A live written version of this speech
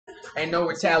Ain't no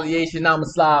retaliation, I'ma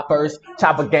slide first.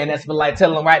 Chopper gang, that's for like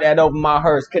tell him right that over my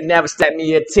hearse. Could never step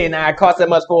me a 10, I cost that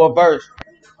much for a verse.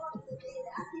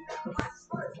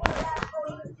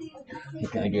 He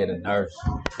can't get a nurse.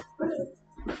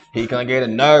 He can't get a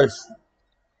nurse.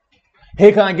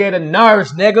 He can't get a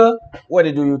nurse, nigga. What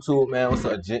it do, YouTube, man? What's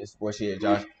up, gents? Boy,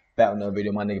 Shehatesjosh. Back with another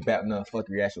video. My nigga back with another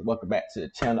fucking reaction. Welcome back to the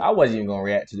channel. I wasn't even gonna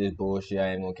react to this bullshit.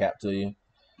 I ain't gonna cap to you.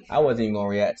 I wasn't even gonna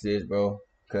react to this, bro.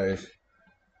 Cause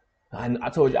I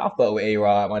told you I fuck with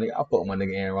A-Rod, my nigga. I fuck with my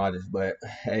nigga Aaron Rodgers, but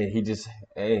hey,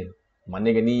 my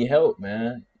nigga need help,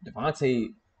 man. Devontae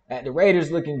at the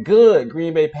Raiders looking good.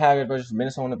 Green Bay Packers versus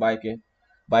Minnesota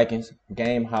Vikings.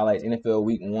 Game highlights, NFL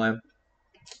Week 1.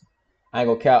 I ain't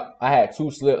gonna count. I had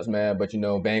 2 slips, man, but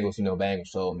Bengals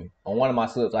sold me. On one of my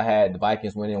slips, I had the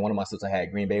Vikings winning. One of my slips, I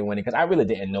had Green Bay winning because I really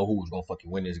didn't know who was gonna fucking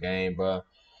win this game, bro.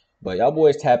 But y'all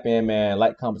boys tap in, man.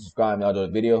 Like, comment, subscribe, y'all do the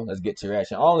video. Let's get to your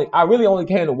reaction. I really only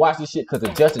came to watch this shit because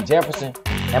of Justin Jefferson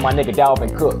and my nigga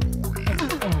Dalvin Cook.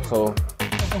 So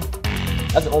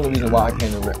that's the only reason why I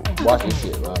came to watch this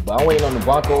shit, bro. But I'm waiting on the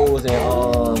Broncos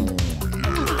and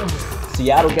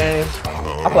Seattle games.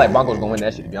 I feel like Broncos gonna win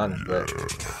that shit, to be honest, but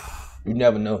you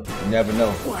never know. You never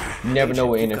know. You never know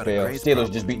with NFL.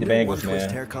 Steelers just beat the Bengals, man.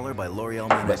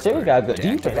 But Steelers got a good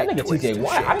defense. That nigga TJ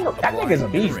Watt, I didn't know that nigga's a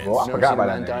beast, bro. I forgot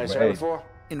about that nigga. Hey,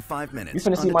 in 5 minutes, you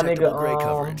finna see my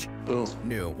nigga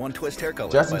new one twist hair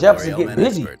color. Justin Jefferson get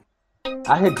busy.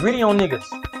 I hit gritty on niggas.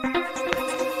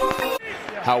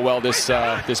 How well this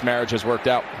marriage has worked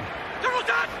out.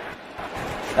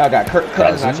 I got Kirk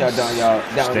Cousins out y'all down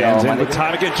y'all. Stands in with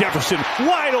time again. Jefferson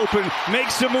wide open,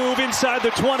 makes the move inside the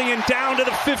 20 and down to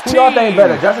the 15. Who y'all think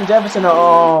better, Justin Jefferson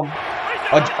or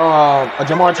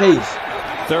Jamar Chase?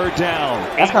 Third down.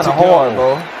 That's kind of hard,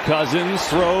 bro. Cousins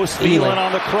throws, Thielen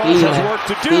on the cross, has work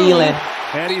to do,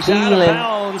 and he's out of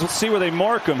bounds. Let's see where they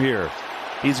mark him here.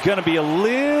 He's going to be a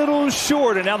little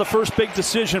short, and now the first big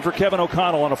decision for Kevin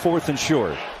O'Connell on a 4th and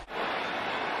short.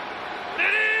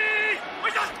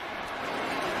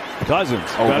 Cousins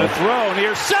got a throw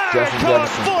near side, caught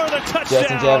for the touchdown.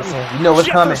 Justin Jefferson, you know what's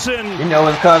coming. You know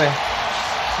what's coming.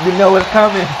 You know what's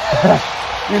coming.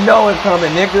 You know what's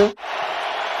coming, nigga.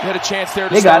 You had a chance there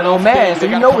to they got no man, so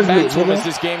you know what's lit, nigga. As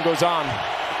this game goes on.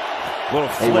 Little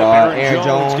flip, Aaron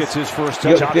Jones gets his first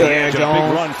touch off the edge. A big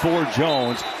run for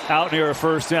Jones, out near a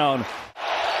first down.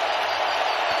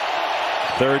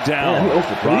 Third down.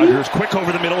 Rodgers quick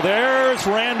over the middle. There's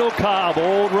Randall Cobb,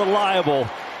 old reliable.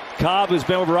 Cobb has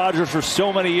been with Rodgers for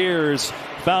so many years.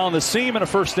 Found the seam and a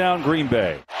first down, Green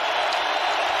Bay.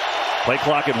 Play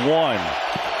clock at 1.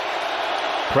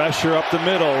 Pressure up the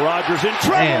middle. Rodgers in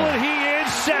trouble, and he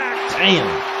is sacked.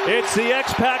 Damn. It's the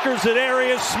ex-Packers at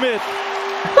Arius Smith.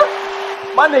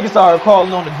 My nigga started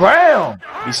calling on the ground.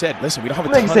 He said, listen, we don't have a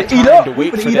ton of time to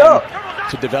wait for them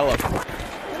to develop.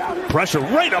 Pressure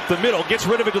right up the middle, gets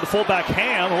rid of it to the fullback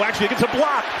Ham, who actually gets a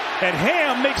block. And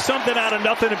Ham makes something out of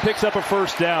nothing and picks up a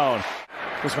first down.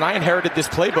 Because when I inherited this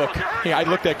playbook, I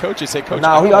looked at coaches, say, Coach,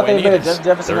 who y'all think better? Just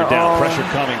Jefferson. Third down, pressure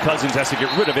coming. Cousins has to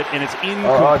get rid of it, and it's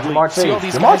incomplete. Jamar Chase. See all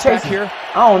these guys back here?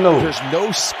 I don't know. There's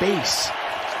no space.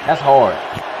 That's hard.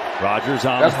 Rodgers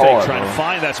on the fake, trying to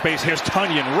find that space. Here's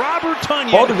Tunyon. Robert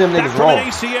Tunyon. Both of them niggas wrong.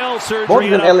 ACL surgery. Both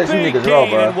of them LSU niggas wrong,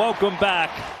 bro. And welcome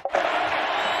back.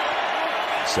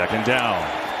 Second down.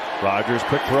 Rodgers,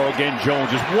 quick throw again.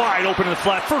 Jones is wide open in the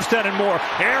flat. First down and more.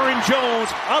 Aaron Jones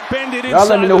upended inside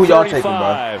let me know who y'all taking,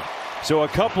 35. So a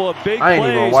couple of big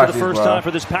plays for the first time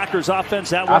for this Packers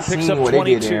offense. That one picks up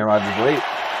 22.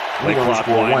 Play clock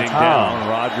winding down.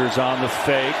 Rodgers on the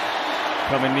fake.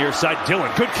 Coming near side.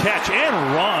 Dillon, good catch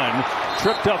and run.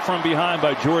 Tripped up from behind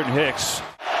by Jordan Hicks.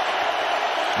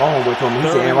 My homeboy told me he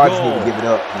said Aaron Rodgers need to give it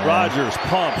up. Rodgers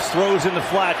pumps, throws in the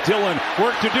flat. Dillon,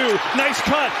 work to do. Nice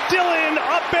cut. Dillon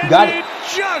upended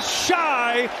just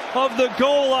shy of the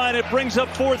goal line. It brings up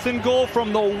 4th and goal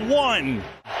from the 1.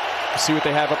 See what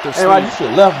they have up their sleeve. Aaron Rodgers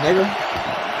should left, nigga.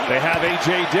 They have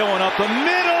A.J. Dillon up the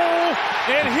middle,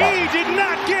 and he did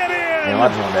not get in. Aaron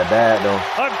Rodgers want that bad, though.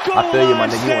 A goal I feel you, my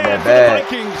nigga. You want that bad.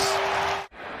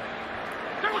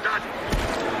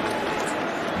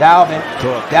 Dalvin.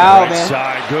 Right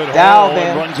side, good hold.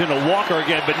 Runs into Walker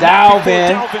again, but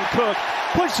Dalvin Cook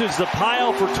pushes the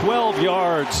pile for 12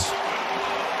 yards.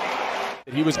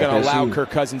 He was going to allow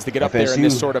Kirk Cousins to get up there in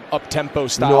this sort of up-tempo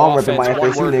style offense,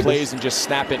 one-word plays, and just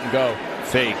snap it and go.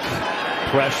 Fake.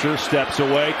 Pressure, steps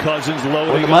away. Cousins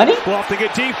loading. The money? Off to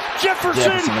get deep.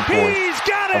 Jefferson, he's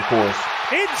got it. Of course.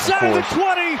 Inside the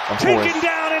 20, taken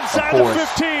down inside the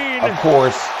 15. Of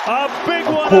course. A big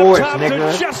one on top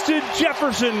to Justin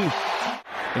Jefferson.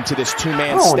 Into this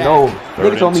two-man stack. I don't know.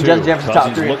 Nigga told me Justin Jefferson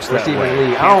top 3 receiver in the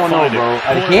league. I don't know, bro.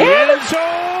 Again?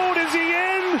 Zone is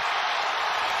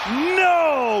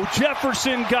No!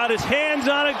 Jefferson got his hands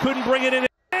on it, couldn't bring it in.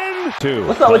 Two.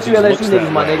 What's up with you LSU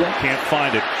niggas, my nigga? Can't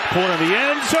find it. Corner of the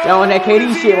end zone. Y'all on that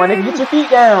KD shit, my nigga. Get your feet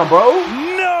down, bro.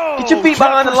 No! Get your feet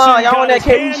behind the line. Y'all on that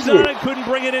KD shit. On it, couldn't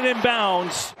bring it in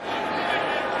bounds.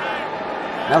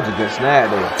 That was a good snap,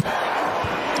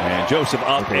 though. And Joseph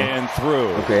up and through.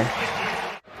 Okay.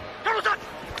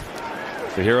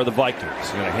 So here are the Vikings.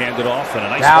 They're going to hand it off, and a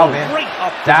nice ball right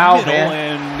up the middle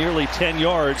and nearly 10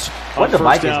 yards on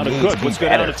first down to Cook. Let's go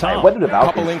down to Tom. What do the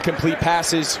Vikings? Couple incomplete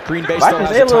passes. Green Bay still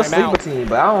has a timeout. Team,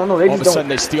 but I don't know. They all just of a sudden,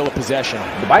 they steal a possession.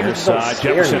 The Vikings don't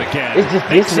scare me. Again. It's just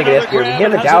this nigga that scares me.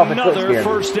 Him and Dalvin Cook scare me.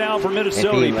 First down for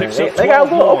Minnesota. He picks up they got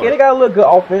a little, okay, they got a little good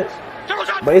offense.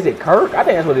 But is it Kirk? I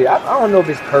think that's what it is. I don't know if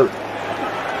it's Kirk.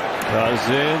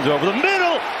 Cousins over the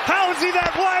middle. How is he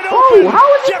that wide open?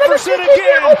 How is he Jefferson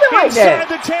again open like inside that?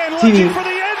 the 10, looking for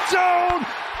the end zone.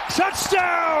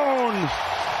 Touchdown.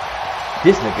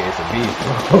 This nigga is a beast,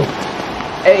 bro.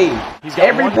 Hey,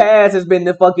 every pass has been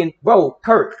the fucking bro.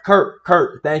 Kirk.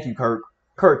 Thank you, Kirk.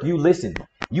 Kirk, you listen.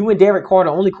 You and Derek Carr,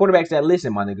 the only quarterbacks that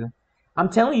listen, my nigga. I'm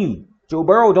telling you, Joe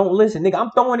Burrow don't listen, nigga.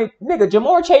 I'm throwing it, nigga.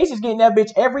 Jamar Chase is getting that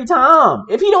bitch every time.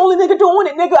 If he the only nigga doing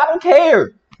it, nigga, I don't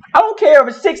care. I don't care if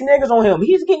it's 6 niggas on him.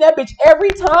 He's getting that bitch every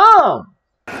time.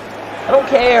 I don't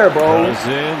care, bro. You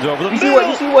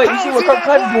see what Kirk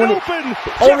Cousins doing it.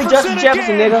 Only Justin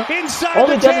Jefferson, nigga.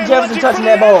 Only Justin Jefferson touching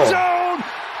that ball.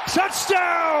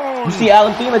 Touchdown. You see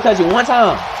Allen Thielen touch it one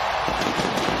time.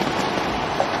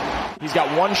 He's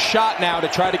got one shot now to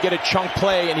try to get a chunk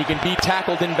play, and he can be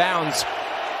tackled in bounds.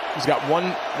 He's got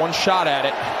one shot at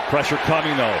it. Pressure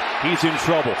coming, though. He's in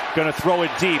trouble. Going to throw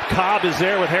it deep. Cobb is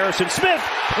there with Harrison Smith.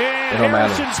 And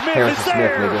Harrison Smith is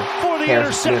there for the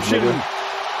interception.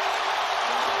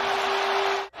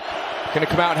 Going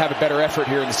to come out and have a better effort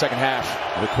here in the second half.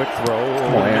 The quick throw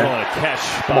and a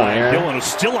catch by Dillon, who's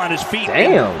still on his feet.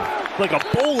 Damn. Like a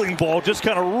bowling ball, just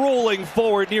kind of rolling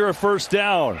forward near a first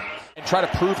down. And try to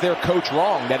prove their coach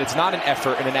wrong, that it's not an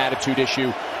effort and an attitude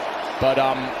issue. But,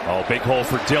 big hole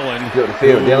for Dillon. Good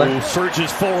field, Dillon.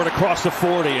 Surges forward across the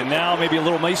 40, and now maybe a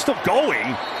little, he's still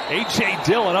going. A.J.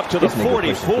 Dillon up to the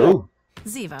 44.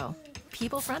 Zevo,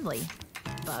 people friendly,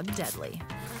 bug deadly.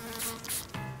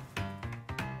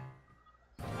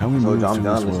 How we move I'm through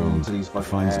done this listening world to these fucking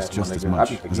defines us ads, just my as nigga.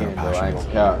 much I be as our forgetting, though. I ain't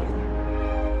passion. gonna count.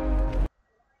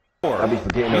 I be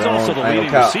forgetting. He's also the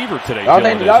leading receiver today.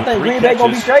 Y'all think Green Bay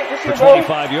gonna be straight this year, bro?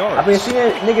 25 yards. I've been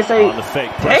seeing niggas say, on the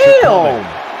fake. damn.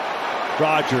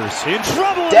 Rodgers in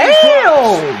trouble.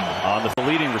 Damn. On the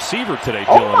leading receiver today.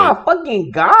 Oh my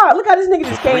fucking God! Look how this nigga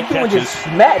just came through and just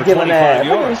smacked Dillon ass.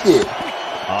 Look at this shit.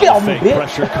 Get off me, bitch.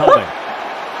 Pressure coming.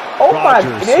 Oh my!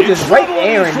 They just raped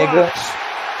Aaron, nigga.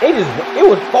 It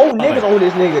was 4 niggas on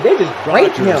this nigga. They just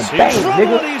raped him. Bang,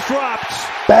 nigga.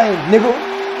 Bang, nigga.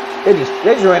 They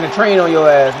just ran a train on your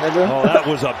ass, nigga. Oh, that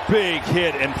was a big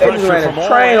hit and they just pressure ran from a all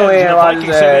train on ends. Aaron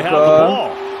Rodgers'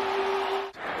 ass,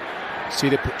 see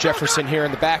the Jefferson here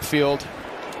in the backfield.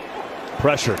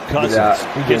 Pressure. Cousins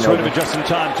gets rid of it just in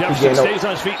time. Jefferson stays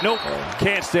on his feet. Nope.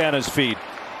 Can't stay on his feet.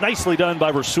 Nicely done by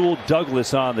Rasul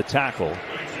Douglas on the tackle.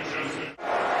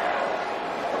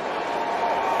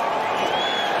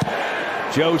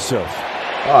 Joseph.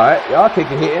 All right, y'all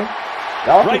kicking here.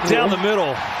 Right down the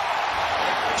middle.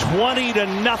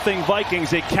 20-0 Vikings.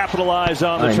 They capitalize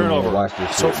on the turnover.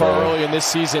 So far early in this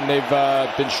season, they've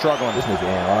been struggling. This nigga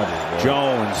Aaron Rodgers, bro.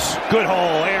 Jones. Good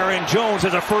hole. Aaron Jones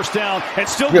has a first down and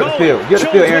still going. Get the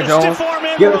field, Aaron Jones.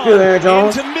 Get the field, Aaron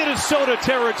Jones. Into Minnesota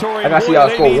territory. I gotta see y'all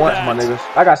score once, my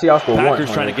niggas. I gotta see y'all score once.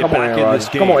 Packers trying to get back in this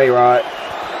game. Come on, A-Rod.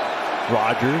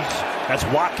 Rodgers. That's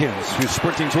Watkins, who's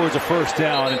sprinting towards a first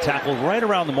down and tackled right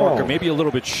around the marker, maybe a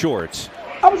little bit short.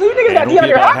 I was like, you niggas got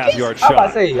DeAndre Hopkins? I'm about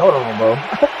to say, hold on, bro.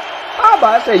 I'm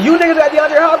about to say, you niggas got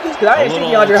DeAndre Hopkins? Because I ain't seen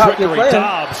DeAndre Hopkins playing.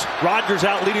 Dobbs. Rodgers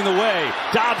out leading the way.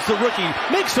 Dobbs, the rookie,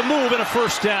 makes a move and a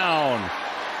first down.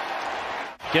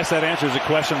 Guess that answers the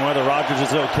question whether Rodgers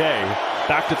is okay.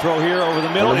 Back to throw here over the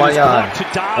middle. And it's blocked to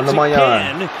Dobbs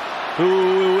again.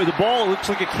 Who the ball looks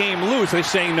like it came loose. They're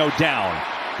saying no down.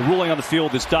 The ruling on the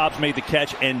field is Dobbs made the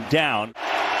catch and down.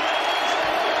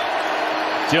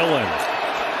 Dillon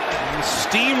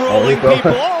steamrolling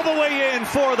people all the way in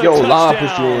for the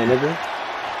touchdown. Nigga.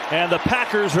 And the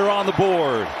Packers are on the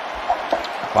board.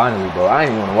 Finally, bro. I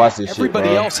ain't want to watch this Everybody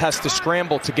shit, bro. else has to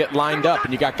scramble to get lined up,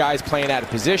 and you got guys playing out of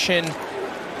position.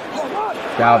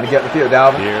 Dalvin, get the field,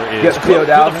 Dalvin. Get the field,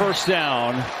 Dalvin. The first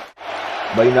down.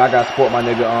 But you know I got to support my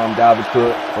nigga Dalvin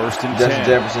Cook. First and Justin 10.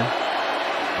 Jefferson.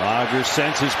 Rodgers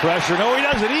senses pressure. No, he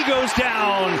doesn't. He goes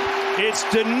down. It's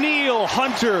Danielle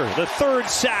Hunter, the 3rd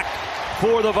sack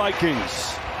for the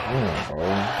Vikings.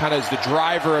 Kind of is the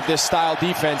driver of this style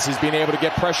defense is being able to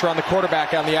get pressure on the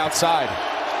quarterback on the outside.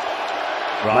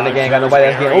 My nigga ain't got nobody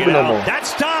that's getting open no more.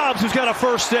 That's Dobbs who's got a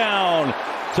first down.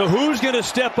 So who's going to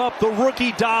step up? The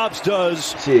rookie Dobbs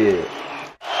does. Shit.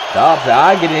 Dobbs,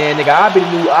 I get in, nigga. I'll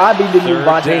be the new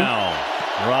Vontae.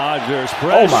 Rodgers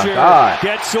pressure. Oh my God.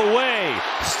 Gets away.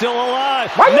 Still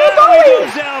alive. Why you now he going?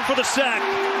 goes down for the sack.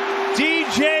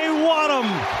 DJ Wadham.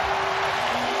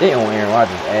 They on Aaron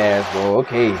Rodgers' ass, bro.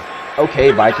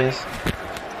 Okay, Vikings.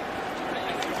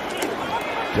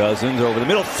 Cousins over the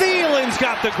middle. Thielen's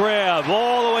got the grab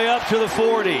all the way up to the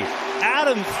 40.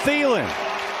 Adam Thielen,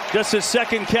 just his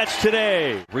second catch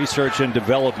today. Research and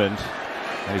development.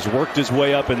 And he's worked his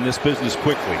way up in this business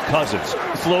quickly. Cousins,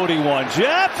 floating one.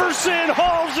 Jefferson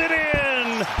hauls it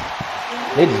in.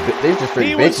 They just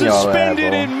He was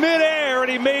suspended in midair,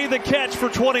 and he made the catch for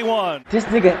 21. This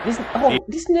nigga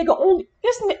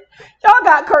y'all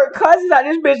got Kirk Cousins out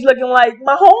this bitch looking like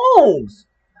Mahomes.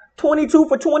 22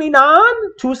 for 29,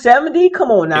 270. Come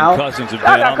on now. Cousins have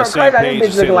y'all been got on the Kirk same Cousins out page.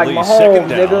 this bitch looking like Mahomes,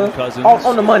 nigga. Cousins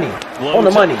on the money. On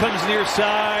the money. Comes near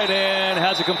side and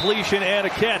has a completion and a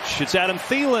catch. It's Adam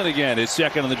Thielen again. His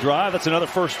second on the drive. That's another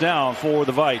first down for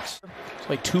the Vikes. It's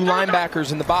like two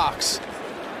linebackers in the box.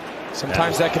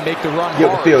 Sometimes that can make the run You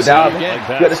have to feel down. You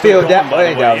have to feel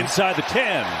down. Inside the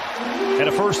 10. And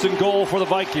a first and goal for the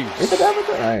Vikings.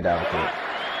 I ain't down with it.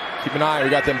 Keep an eye. We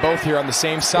got them both here on the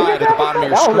same side at the bottom of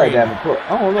your screen.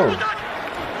 I don't know.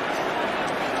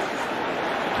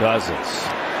 Cousins.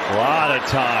 A lot of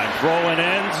time. Throwing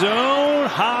end zone.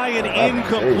 High and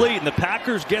incomplete. And the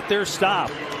Packers get their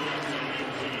stop.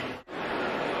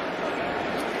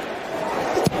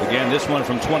 Again, this one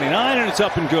from 29, and it's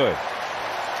up and good.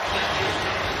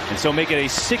 And so make it a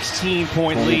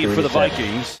 16-point lead for the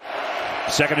Vikings.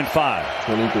 2nd and 5.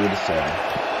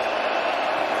 23-7.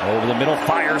 Over the middle,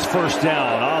 fires first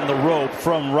down on the rope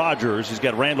from Rodgers. He's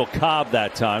got Randall Cobb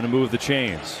that time to move the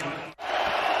chains.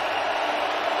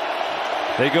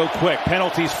 They go quick.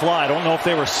 Penalties fly. Don't know if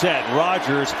they were set.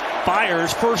 Rodgers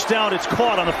fires. First down. It's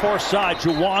caught on the far side.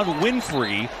 Juwan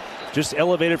Winfrey just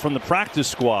elevated from the practice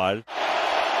squad.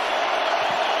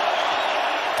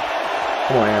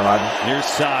 Come on, Aaron Rodgers. Near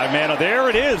side, man. Oh, there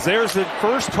it is. There's the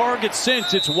first target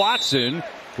since. It's Watson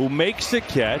who makes the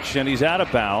catch, and he's out of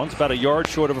bounds, about a yard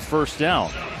short of a first down.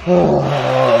 Oh,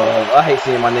 I hate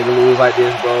seeing my nigga lose like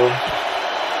this, bro.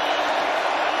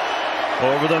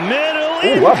 Over the middle.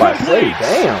 Ooh, I'm about to say,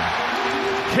 damn.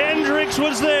 Kendricks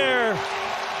was there.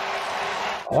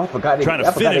 Oh, I forgot. Trying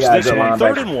to finish this one.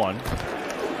 3rd and 1.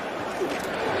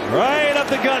 Right up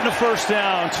the gut and a first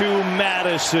down to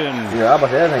Madison. Yeah,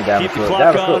 but that ain't got keep the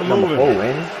clock on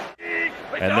moving.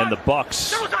 And then the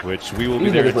Bucks, which we will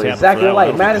be there to Tampa exactly for that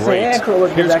like Madison and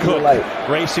Cook. Here's exactly Cook like.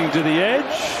 Racing to the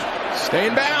edge. Stay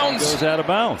in bounds. Goes out of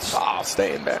bounds. Oh,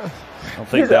 stay in bounds. I don't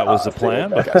think that was the plan.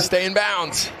 But stay in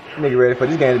bounds. Nigga ready for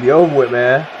this game to be over with,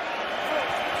 man.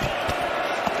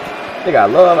 They got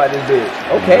Love out this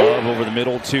bitch. Okay. Love over the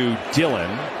middle to Dylan.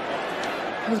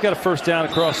 He's got a first down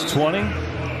across the 20.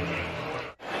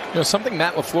 You know, something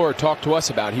Matt LaFleur talked to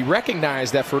us about. He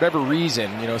recognized that for whatever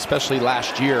reason, you know, especially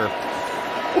last year.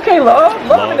 Okay,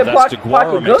 Love in the pocket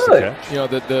good. You know,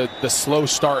 the slow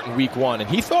start in week 1, and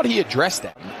he thought he addressed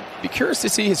that. Be curious to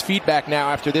see his feedback now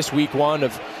after this week 1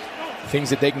 of things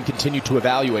that they can continue to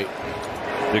evaluate.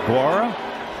 DeGuara.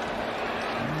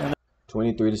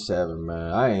 23-7,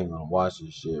 man. I ain't gonna watch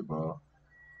this shit, bro.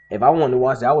 If I wanted to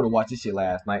watch it, I would have watched this shit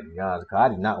last night, to be honest. Because I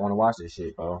did not want to watch this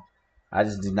shit, bro. I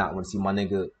just did not want to see my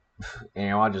nigga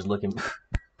Aaron Rodgers looking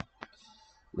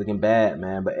bad,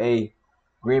 man. But hey,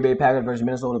 Green Bay Packers versus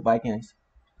Minnesota Vikings.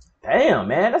 Damn,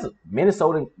 man, that's a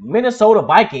Minnesota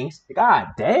Vikings. God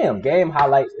damn, game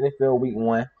highlights NFL Week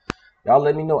 1. Y'all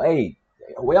let me know. Hey,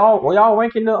 where y'all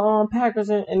ranking the Packers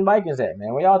and Vikings at,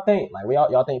 man? What y'all think? Like,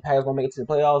 y'all think Packers gonna make it to the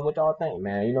playoffs? What y'all think,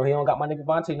 man? You know he don't got my nigga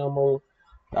Vontae no more.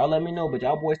 Y'all let me know. But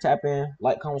y'all boys tap in,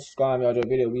 like, comment, subscribe. Y'all enjoy the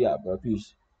video. We out, bro.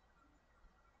 Peace.